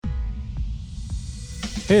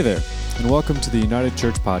Hey there, and welcome to the United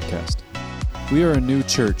Church Podcast. We are a new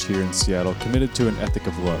church here in Seattle committed to an ethic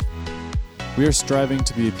of love. We are striving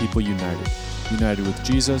to be a people united with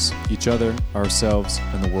Jesus, each other, ourselves,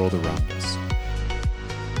 and the world around us.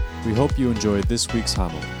 We hope you enjoyed this week's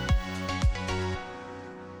homily.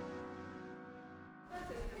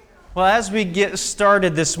 Well, as we get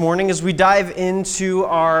started this morning, as we dive into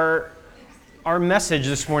our message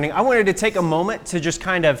this morning, I wanted to take a moment to just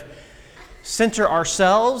kind of center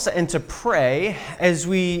ourselves and to pray as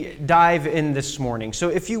we dive in this morning. So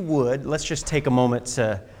if you would, let's just take a moment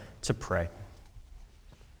to pray.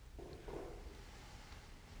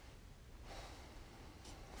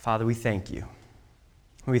 Father, we thank you.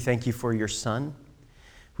 We thank you for your Son.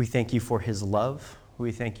 We thank you for his love.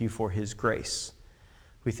 We thank you for his grace.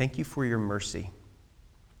 We thank you for your mercy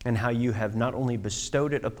and how you have not only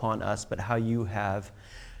bestowed it upon us, but how you have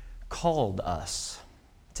called us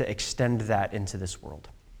to extend that into this world,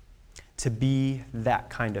 to be that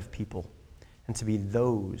kind of people, and to be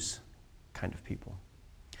those kind of people.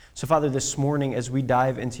 So, Father, this morning, as we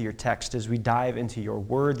dive into your text, as we dive into your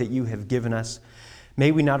word that you have given us,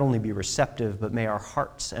 may we not only be receptive, but may our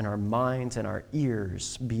hearts and our minds and our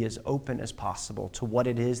ears be as open as possible to what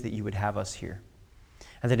it is that you would have us hear.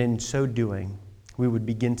 And that in so doing, we would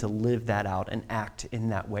begin to live that out and act in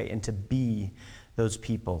that way and to be those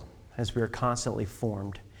people as we are constantly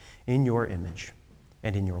formed in your image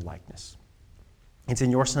and in your likeness. It's in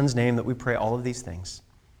your Son's name that we pray all of these things.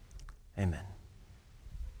 Amen.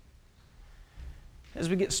 As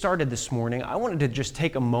we get started this morning, I wanted to just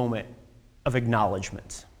take a moment of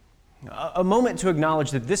acknowledgement. A moment to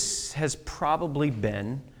acknowledge that this has probably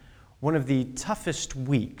been one of the toughest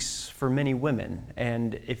weeks for many women.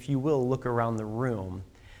 And if you will look around the room,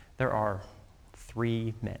 there are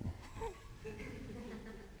 3 men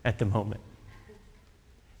at the moment.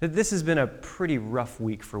 This has been a pretty rough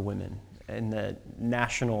week for women in the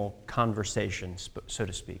national conversation, so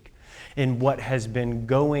to speak, in what has been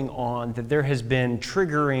going on, that there has been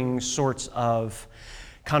triggering sorts of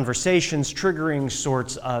conversations, triggering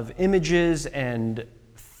sorts of images and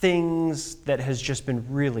things that has just been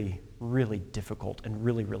really, really difficult and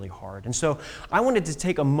really, really hard. And so I wanted to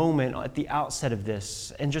take a moment at the outset of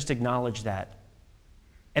this and just acknowledge that.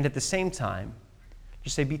 And at the same time,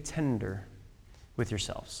 just say, be tender with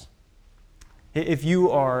yourselves. If you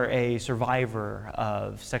are a survivor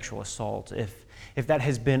of sexual assault, if that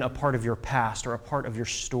has been a part of your past or a part of your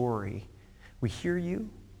story, we hear you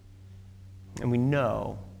and we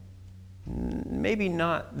know, maybe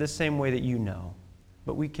not the same way that you know,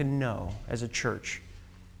 but we can know as a church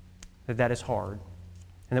that that is hard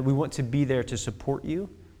and that we want to be there to support you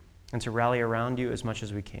and to rally around you as much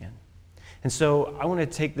as we can. And so I want to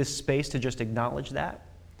take this space to just acknowledge that,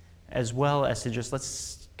 as well as to just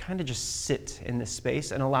let's kind of just sit in this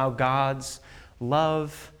space and allow God's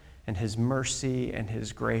love and his mercy and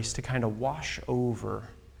his grace to kind of wash over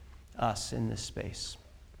us in this space.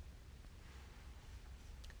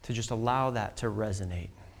 To just allow that to resonate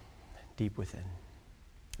deep within.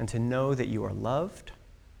 And to know that you are loved,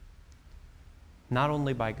 not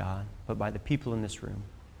only by God, but by the people in this room.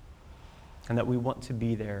 And that we want to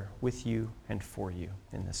be there with you and for you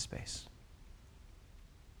in this space.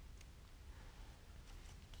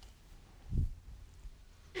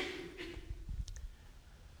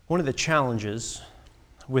 One of the challenges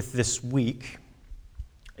with this week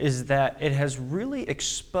is that it has really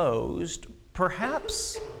exposed,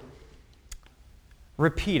 perhaps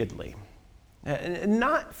repeatedly,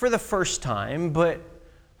 not for the first time, but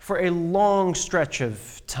for a long stretch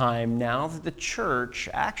of time now, that the church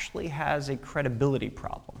actually has a credibility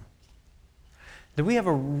problem. That we have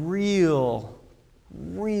a real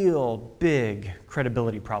big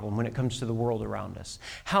credibility problem when it comes to the world around us.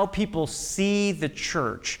 How people see the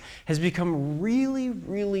church has become really,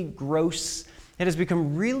 really gross. It has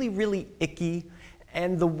become really, really icky.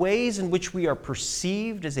 And the ways in which we are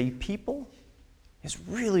perceived as a people is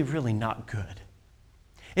really, really not good.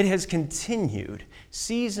 It has continued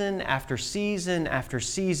season after season after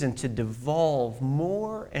season to devolve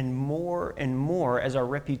more and more and more as our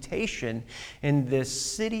reputation in this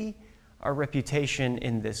city, our reputation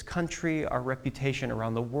in this country, our reputation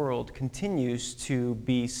around the world continues to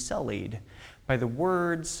be sullied by the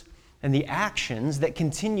words and the actions that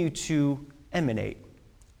continue to emanate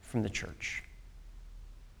from the church.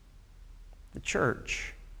 The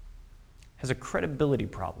church has a credibility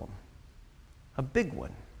problem, a big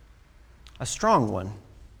one, a strong one.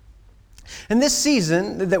 And this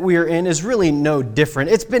season that we are in is really no different.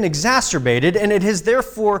 It's been exacerbated, and it has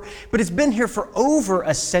therefore, but it's been here for over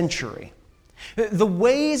a century. The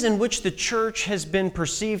ways in which the church has been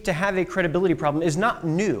perceived to have a credibility problem is not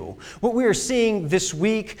new. What we are seeing this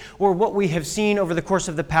week, or what we have seen over the course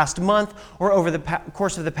of the past month, or over the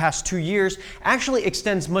course of the past 2 years, actually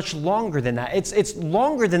extends much longer than that. It's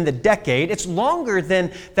longer than the decade. It's longer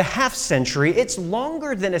than the half century. It's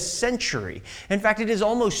longer than a century. In fact, it is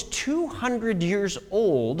almost 200 years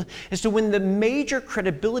old as to when the major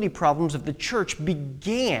credibility problems of the church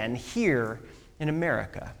began here in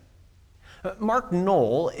America. Mark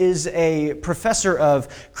Noll is a professor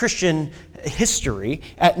of Christian history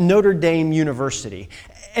at Notre Dame University.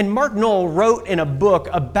 And Mark Noll wrote in a book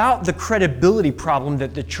about the credibility problem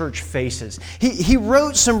that the church faces. He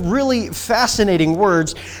wrote some really fascinating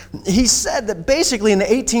words. He said that basically in the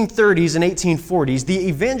 1830s and 1840s, the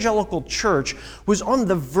evangelical church was on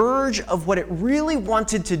the verge of what it really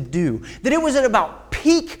wanted to do, that it was at about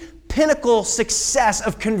peak pinnacle success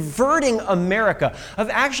of converting America, of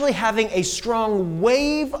actually having a strong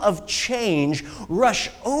wave of change rush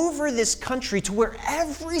over this country to where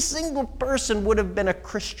every single person would have been a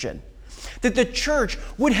Christian. That the church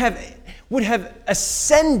would have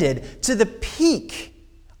ascended to the peak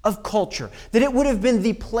of culture, that it would have been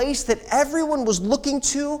the place that everyone was looking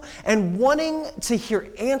to and wanting to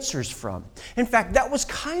hear answers from. In fact, that was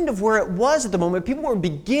kind of where it was at the moment. People were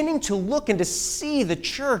beginning to look and to see the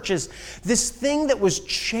church as this thing that was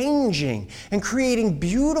changing and creating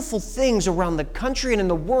beautiful things around the country and in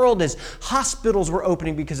the world, as hospitals were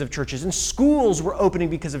opening because of churches and schools were opening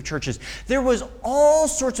because of churches. There was all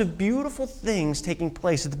sorts of beautiful things taking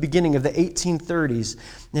place at the beginning of the 1830s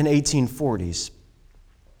and 1840s.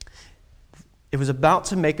 It was about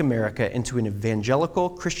to make America into an evangelical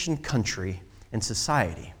Christian country and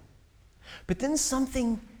society. But then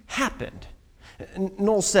something happened.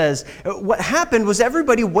 Noll says, what happened was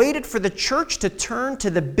everybody waited for the church to turn to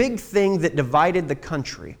the big thing that divided the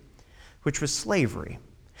country, which was slavery,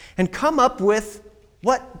 and come up with,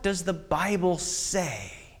 what does the Bible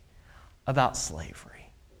say about slavery?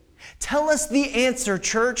 Tell us the answer,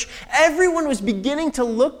 church. Everyone was beginning to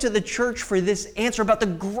look to the church for this answer about the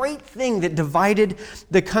great thing that divided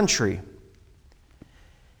the country.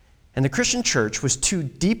 And the Christian church was too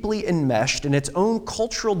deeply enmeshed in its own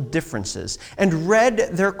cultural differences and read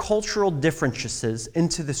their cultural differences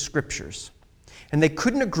into the scriptures. And they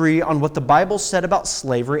couldn't agree on what the Bible said about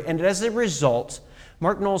slavery, and as a result,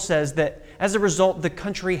 Mark Noll says that as a result, the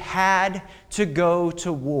country had to go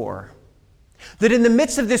to war. That in the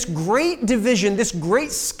midst of this great division, this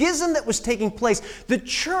great schism that was taking place, the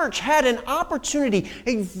church had an opportunity,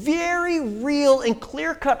 a very real and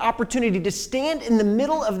clear-cut opportunity to stand in the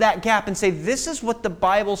middle of that gap and say, this is what the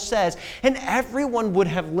Bible says, and everyone would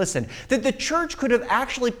have listened. That the church could have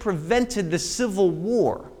actually prevented the Civil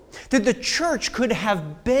War. That the church could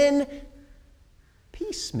have been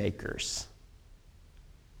peacemakers,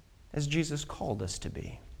 as Jesus called us to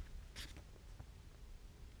be.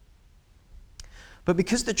 But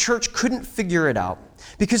because the church couldn't figure it out,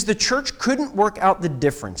 because the church couldn't work out the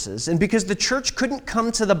differences, and because the church couldn't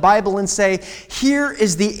come to the Bible and say, here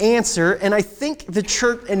is the answer, and I think the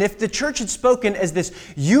church, and if the church had spoken as this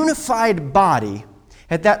unified body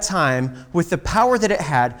at that time with the power that it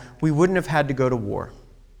had, we wouldn't have had to go to war.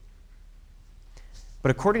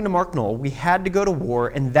 But according to Mark Noll, we had to go to war,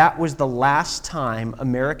 and that was the last time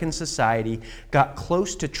American society got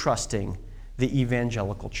close to trusting the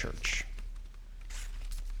evangelical church.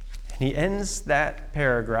 He ends that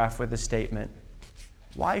paragraph with a statement,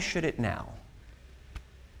 why should it now?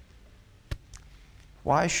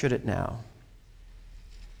 Why should it now?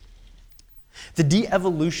 The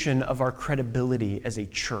de-evolution of our credibility as a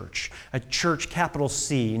church capital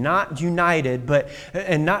C, not united,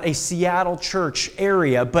 and not a Seattle church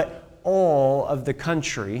area, but all of the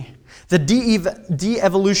country. The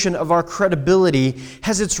de-evolution of our credibility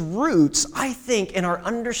has its roots, I think, in our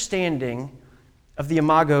understanding of the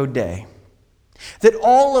Imago Dei, that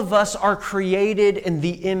all of us are created in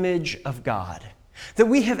the image of God, that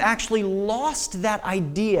we have actually lost that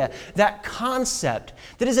idea, that concept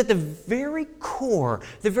that is at the very core,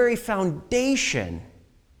 the very foundation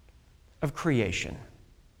of creation.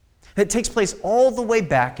 It takes place all the way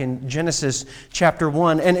back in Genesis chapter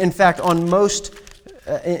 1, and in fact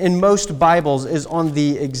in most Bibles is on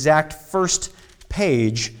the exact first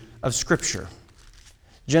page of Scripture.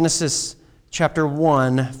 Genesis chapter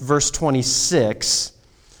 1, verse 26,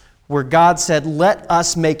 where God said, let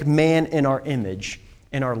us make man in our image,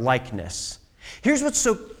 in our likeness. Here's what's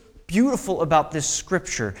so beautiful about this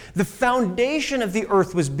scripture. The foundation of the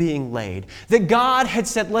earth was being laid. That God had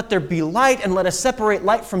said, let there be light, and let us separate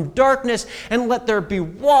light from darkness, and let there be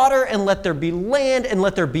water, and let there be land, and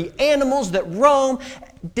let there be animals that roam.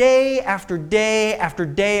 day after day after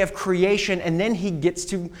day of creation, and then he gets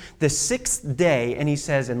to the sixth day and he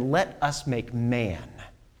says, and let us make man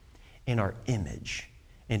in our image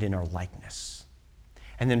and in our likeness.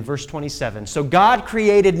 And then verse 27, so God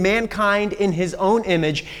created mankind in his own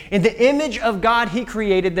image. In the image of God he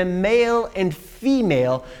created them, male and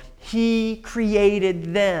female. He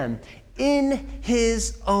created them in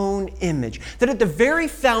his own image. That at the very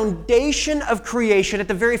foundation of creation, at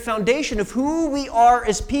the very foundation of who we are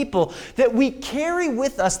as people, that we carry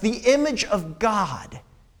with us the image of God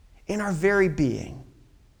in our very being.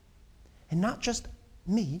 And not just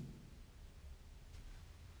me,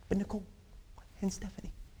 but Nicole and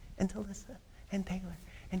Stephanie and Talissa and Taylor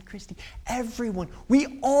and Christy. Everyone.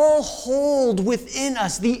 We all hold within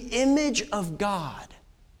us the image of God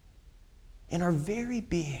in our very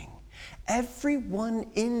being. Everyone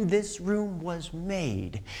in this room was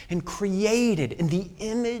made and created in the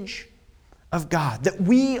image of God, that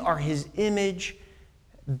we are his image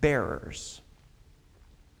bearers.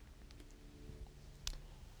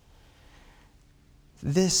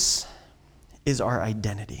 This is our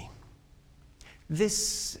identity.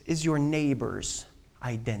 This is your neighbor's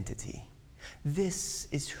identity. This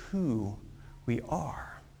is who we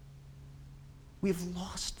are. We've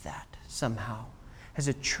lost that somehow as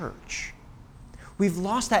a church. We've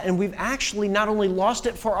lost that, and we've actually not only lost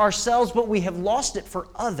it for ourselves, but we have lost it for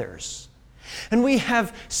others. And we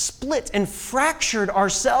have split and fractured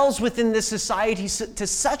ourselves within this society to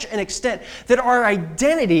such an extent that our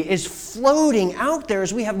identity is floating out there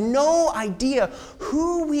as we have no idea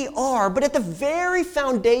who we are. But at the very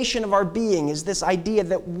foundation of our being is this idea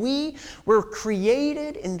that we were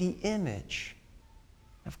created in the image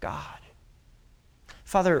of God.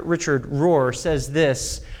 Father Richard Rohr says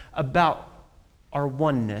this about our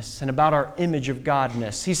oneness and about our image of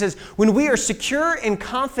Godness. He says, when we are secure and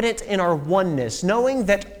confident in our oneness, knowing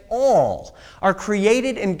that all are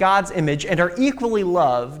created in God's image and are equally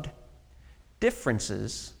loved,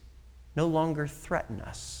 differences no longer threaten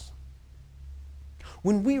us.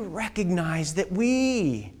 When we recognize that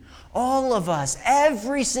we, all of us,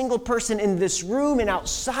 every single person in this room and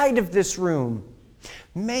outside of this room,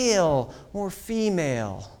 male or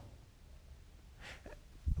female,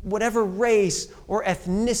 whatever race or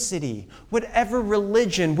ethnicity, whatever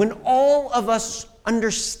religion, when all of us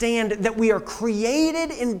understand that we are created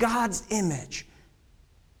in God's image,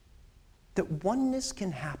 that oneness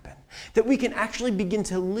can happen, that we can actually begin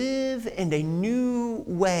to live in a new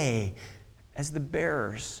way as the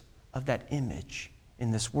bearers of that image in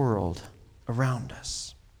this world around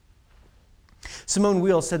us. Simone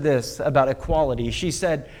Weil said this about equality. She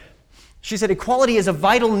said, equality is a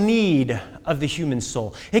vital need of the human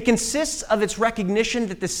soul. It consists of its recognition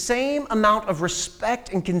that the same amount of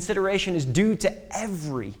respect and consideration is due to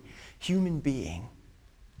every human being.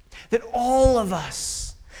 That all of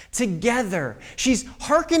us together, she's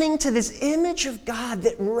hearkening to this image of God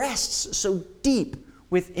that rests so deep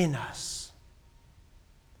within us.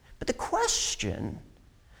 But the question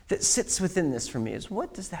that sits within this for me is,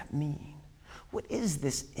 what does that mean? What is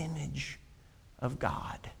this image of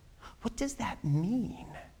God? What does that mean?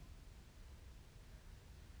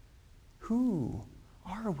 Who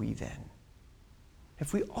are we then?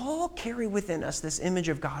 If we all carry within us this image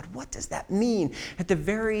of God, what does that mean at the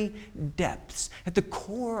very depths, at the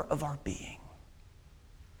core of our being?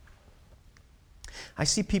 I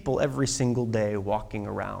see people every single day walking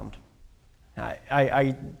around.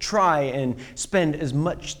 I try and spend as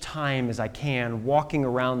much time as I can walking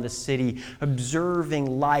around the city,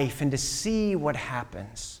 observing life and to see what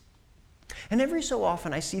happens. And every so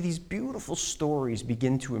often I see these beautiful stories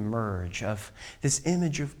begin to emerge of this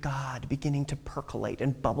image of God beginning to percolate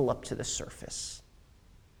and bubble up to the surface.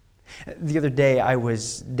 The other day I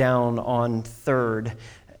was down on 3rd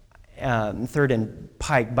and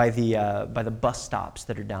Pike by the bus stops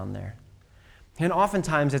that are down there. And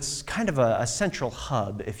oftentimes it's kind of a central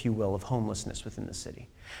hub, if you will, of homelessness within the city.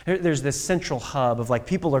 There's this central hub of like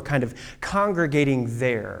people are kind of congregating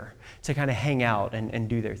there to kind of hang out and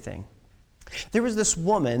do their thing. There was this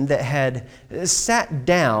woman that had sat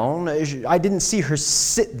down. I didn't see her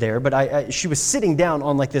sit there, but she was sitting down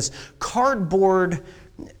on like this cardboard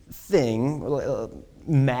thing,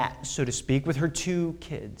 mat, so to speak, with her 2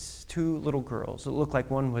 kids, 2 little girls. It looked like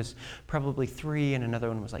one was probably 3 and another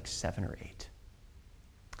one was like 7 or 8.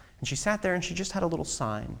 And she sat there and she just had a little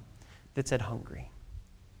sign that said hungry.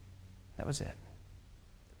 That was it.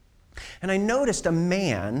 And I noticed a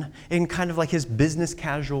man in kind of like his business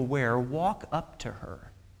casual wear walk up to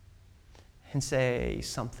her and say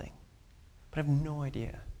something. But I have no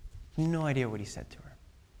idea what he said to her.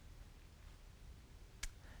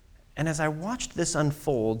 And as I watched this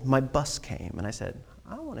unfold, my bus came, and I said,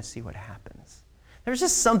 I want to see what happens. There's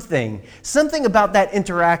just something about that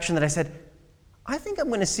interaction that I said, I think I'm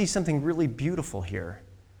going to see something really beautiful here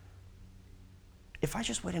if I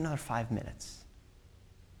just wait another 5 minutes.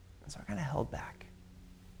 And so I kind of held back.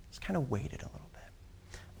 Just kind of waited a little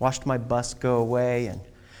bit. Watched my bus go away, and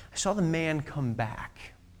I saw the man come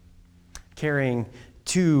back carrying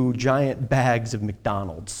 2 giant bags of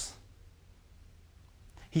McDonald's.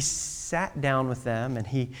 He sat down with them and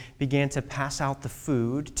he began to pass out the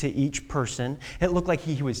food to each person. It looked like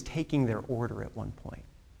he was taking their order at one point.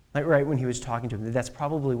 Like right when he was talking to them, that's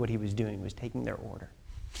probably what he was doing, was taking their order.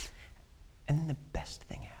 And then the best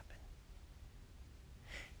thing happened.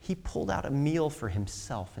 He pulled out a meal for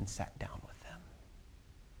himself and sat down with them.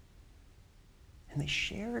 And they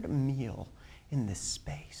shared a meal in this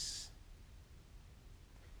space.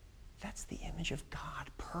 That's the image of God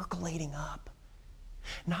percolating up.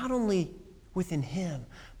 Not only within him,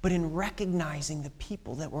 but in recognizing the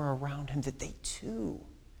people that were around him, that they too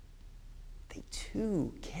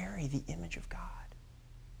carry the image of God.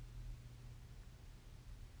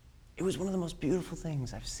 It was one of the most beautiful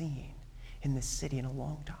things I've seen in this city in a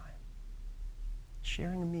long time.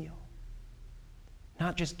 Sharing a meal.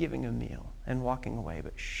 Not just giving a meal and walking away,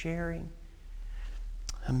 but sharing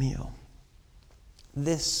a meal.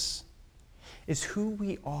 This is who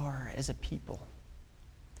we are as a people.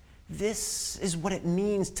 This is what it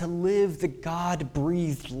means to live the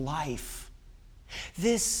God-breathed life.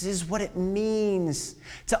 This is what it means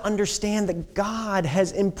to understand that God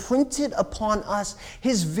has imprinted upon us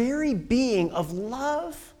his very being of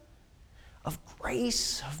love, of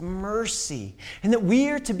grace, of mercy, and that we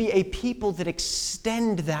are to be a people that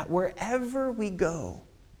extend that wherever we go.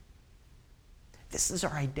 This is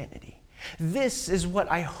our identity. This is what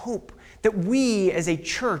I hope that we as a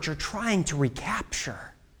church are trying to recapture.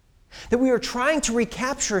 That we are trying to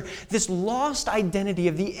recapture this lost identity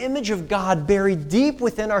of the image of God buried deep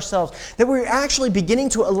within ourselves. That we're actually beginning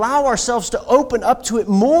to allow ourselves to open up to it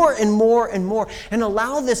more and more and more. And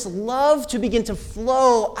allow this love to begin to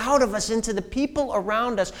flow out of us into the people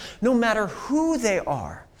around us, no matter who they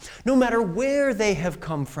are, no matter where they have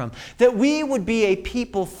come from. That we would be a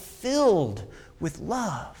people filled with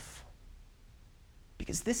love.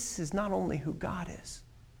 Because this is not only who God is,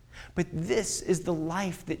 but this is the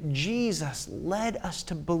life that Jesus led us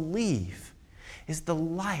to believe is the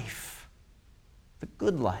life, the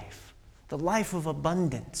good life, the life of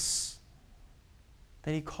abundance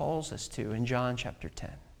that he calls us to in John chapter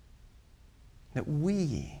 10. That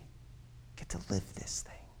we get to live this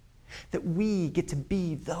thing. That we get to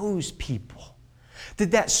be those people.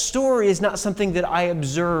 That story is not something that I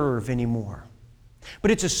observe anymore,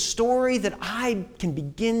 but it's a story that I can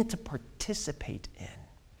begin to participate in.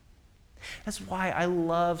 That's why I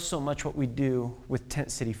love so much what we do with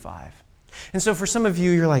Tent City 5. And so for some of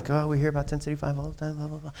you, you're like, oh, we hear about Tent City 5 all the time, blah,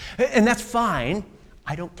 blah, blah. And that's fine.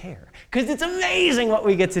 I don't care. Because it's amazing what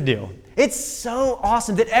we get to do. It's so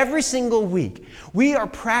awesome that every single week we are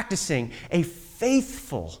practicing a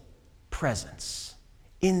faithful presence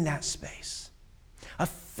in that space. A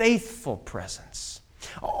faithful presence.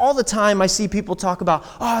 All the time I see people talk about,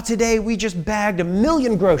 oh, today we just bagged 1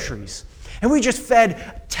 million groceries. And we just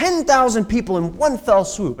fed 10,000 people in one fell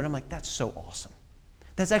swoop. And I'm like, that's so awesome.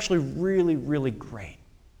 That's actually really, really great.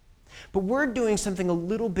 But we're doing something a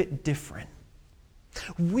little bit different.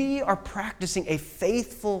 We are practicing a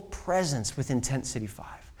faithful presence within Tent City 5.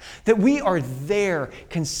 That we are there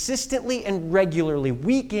consistently and regularly,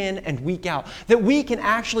 week in and week out. That we can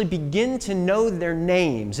actually begin to know their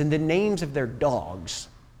names and the names of their dogs.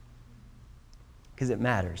 Because it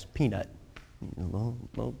matters. Peanut.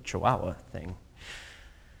 Little Chihuahua thing.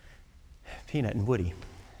 Peanut and Woody.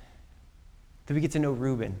 That we get to know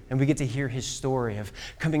Reuben and we get to hear his story of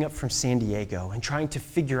coming up from San Diego and trying to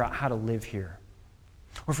figure out how to live here.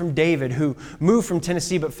 Or from David, who moved from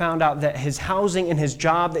Tennessee but found out that his housing and his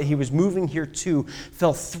job that he was moving here to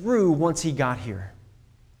fell through once he got here.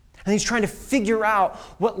 And he's trying to figure out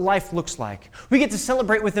what life looks like. We get to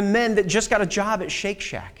celebrate with the men that just got a job at Shake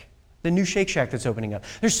Shack. The new Shake Shack that's opening up.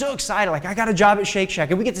 They're so excited, like, I got a job at Shake Shack,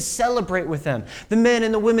 and we get to celebrate with them. The men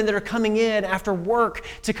and the women that are coming in after work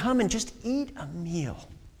to come and just eat a meal.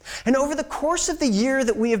 And over the course of the year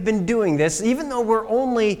that we have been doing this, even though we're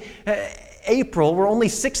only April, we're only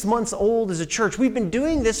 6 months old as a church, we've been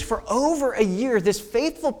doing this for over a year, this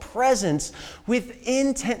faithful presence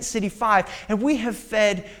within Tent City 5. And we have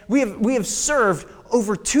served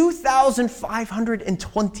over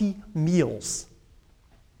 2,520 meals.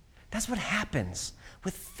 That's what happens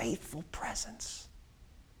with faithful presence.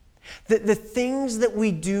 That the things that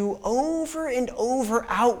we do over and over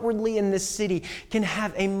outwardly in this city can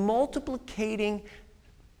have a multiplicating,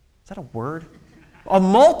 is that a word? A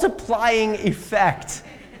multiplying effect.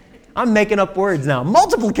 I'm making up words now.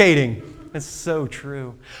 Multiplicating. That's so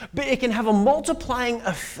true. But it can have a multiplying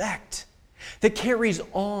effect that carries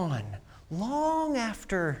on long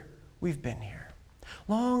after we've been here,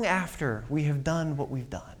 long after we have done what we've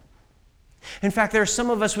done. In fact, there are some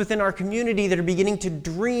of us within our community that are beginning to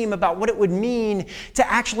dream about what it would mean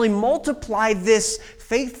to actually multiply this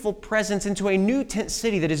faithful presence into a new tent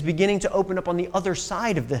city that is beginning to open up on the other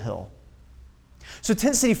side of the hill. So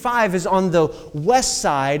Tent City 5 is on the west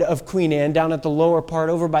side of Queen Anne, down at the lower part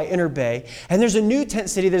over by Inner Bay. And there's a new tent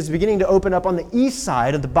city that is beginning to open up on the east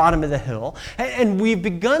side at the bottom of the hill. And we've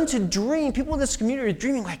begun to dream, people in this community are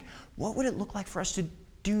dreaming like, what would it look like for us to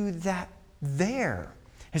do that there?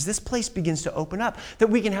 As this place begins to open up, that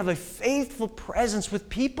we can have a faithful presence with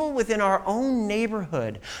people within our own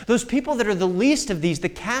neighborhood. Those people that are the least of these, the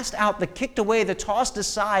cast out, the kicked away, the tossed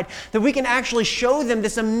aside, that we can actually show them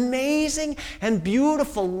this amazing and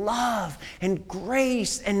beautiful love and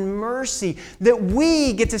grace and mercy, that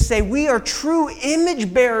we get to say we are true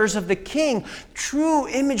image bearers of the King, true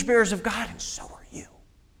image bearers of God, and so are you.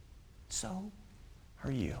 So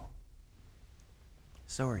are you.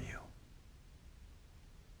 So are you.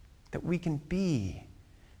 That we can be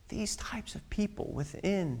these types of people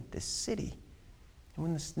within this city and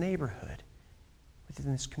in this neighborhood, within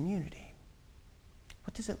this community.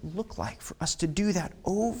 What does it look like for us to do that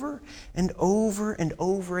over and over and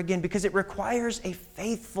over again? Because it requires a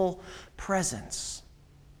faithful presence.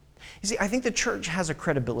 You see, I think the church has a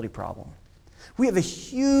credibility problem. We have a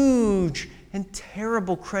huge and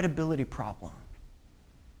terrible credibility problem.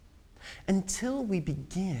 Until we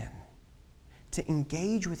begin to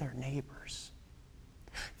engage with our neighbors,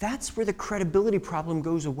 that's where the credibility problem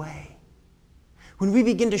goes away. When we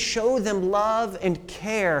begin to show them love and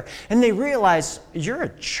care, and they realize, you're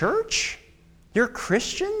a church? You're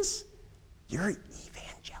Christians? You're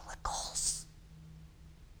evangelicals?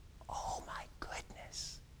 Oh my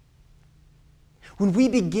goodness. When we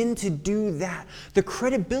begin to do that, the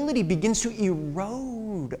credibility begins to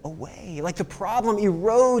erode away. Like the problem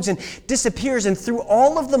erodes and disappears, and through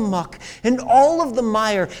all of the muck and all of the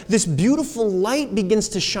mire, this beautiful light begins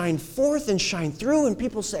to shine forth and shine through, and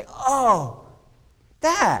people say, oh,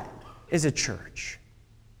 that is a church.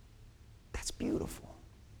 That's beautiful.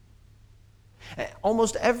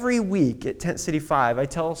 Almost every week at Tent City 5, I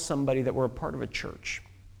tell somebody that we're a part of a church.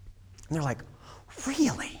 And they're like,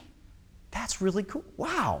 really? That's really cool.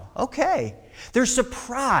 Wow, okay. They're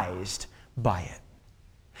surprised by it.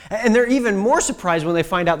 And they're even more surprised when they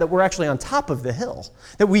find out that we're actually on top of the hill,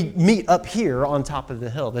 that we meet up here on top of the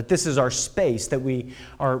hill, that this is our space that we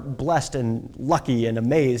are blessed and lucky and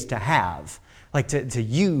amazed to have, like to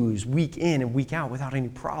use week in and week out without any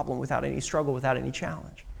problem, without any struggle, without any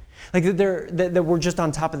challenge. Like that we're just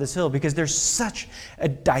on top of this hill because there's such a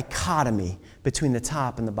dichotomy between the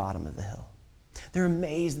top and the bottom of the hill. They're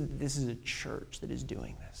amazed that this is a church that is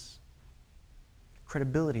doing this.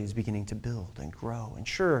 Credibility is beginning to build and grow. And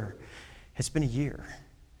sure, it's been a year.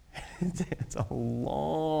 It's a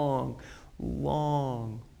long,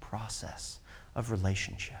 long process of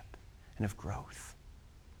relationship and of growth.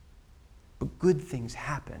 But good things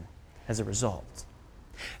happen as a result.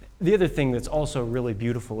 The other thing that's also really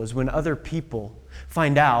beautiful is when other people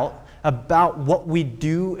find out about what we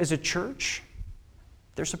do as a church,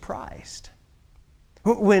 they're surprised.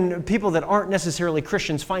 When people that aren't necessarily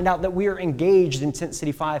Christians find out that we are engaged in Tent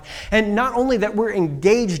City 5, and not only that we're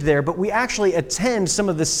engaged there, but we actually attend some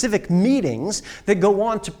of the civic meetings that go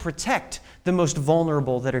on to protect the most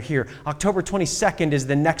vulnerable that are here. October 22nd is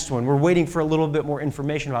the next one. We're waiting for a little bit more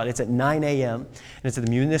information about it. It's at 9 a.m., and it's at the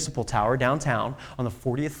Municipal Tower downtown on the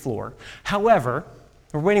 40th floor. However,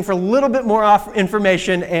 we're waiting for a little bit more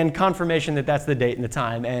information and confirmation that that's the date and the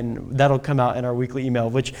time, and that'll come out in our weekly email,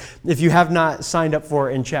 which if you have not signed up for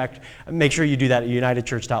and checked, make sure you do that at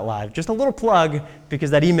unitedchurch.live. Just a little plug,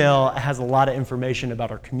 because that email has a lot of information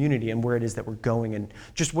about our community and where it is that we're going and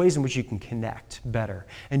just ways in which you can connect better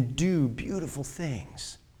and do beautiful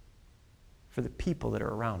things for the people that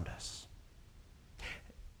are around us.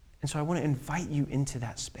 And so I want to invite you into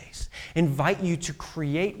that space. Invite you to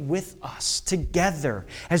create with us together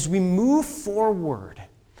as we move forward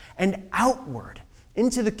and outward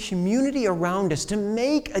into the community around us to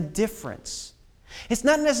make a difference. It's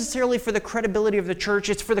not necessarily for the credibility of the church,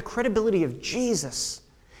 it's for the credibility of Jesus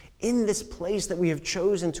in this place that we have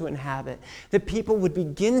chosen to inhabit, that people would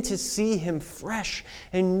begin to see him fresh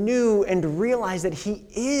and new and realize that he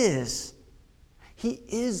is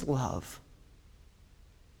love.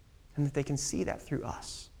 and that they can see that through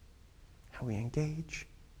us, how we engage,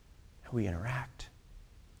 how we interact,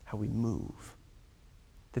 how we move.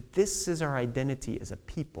 That this is our identity as a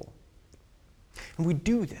people. And we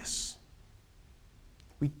do this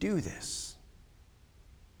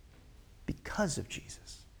because of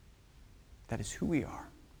Jesus. That is who we are.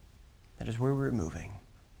 That is where we're moving.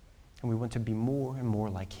 And we want to be more and more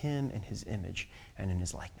like him and his image and in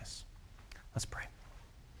his likeness. Let's pray.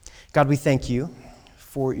 God, we thank you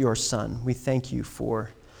for your Son. We thank you for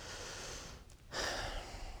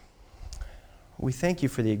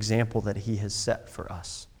the example that he has set for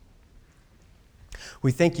us.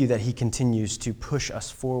 We thank you that he continues to push us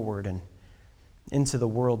forward and into the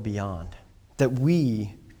world beyond, that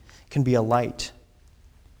we can be a light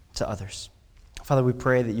to others. Father, we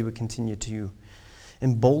pray that you would continue to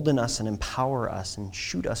embolden us and empower us and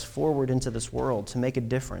shoot us forward into this world to make a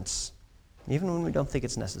difference, even when we don't think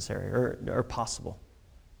it's necessary or possible.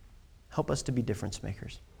 Help us to be difference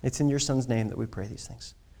makers. It's in your Son's name that we pray these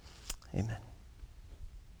things. Amen.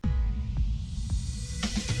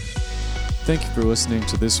 Thank you for listening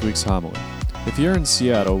to this week's homily. If you're in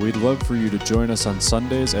Seattle, we'd love for you to join us on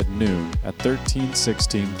Sundays at noon at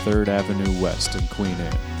 1316 3rd Avenue West in Queen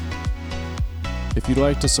Anne. If you'd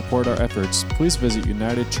like to support our efforts, please visit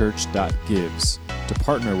unitedchurch.gives to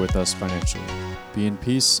partner with us financially. Be in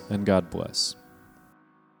peace and God bless.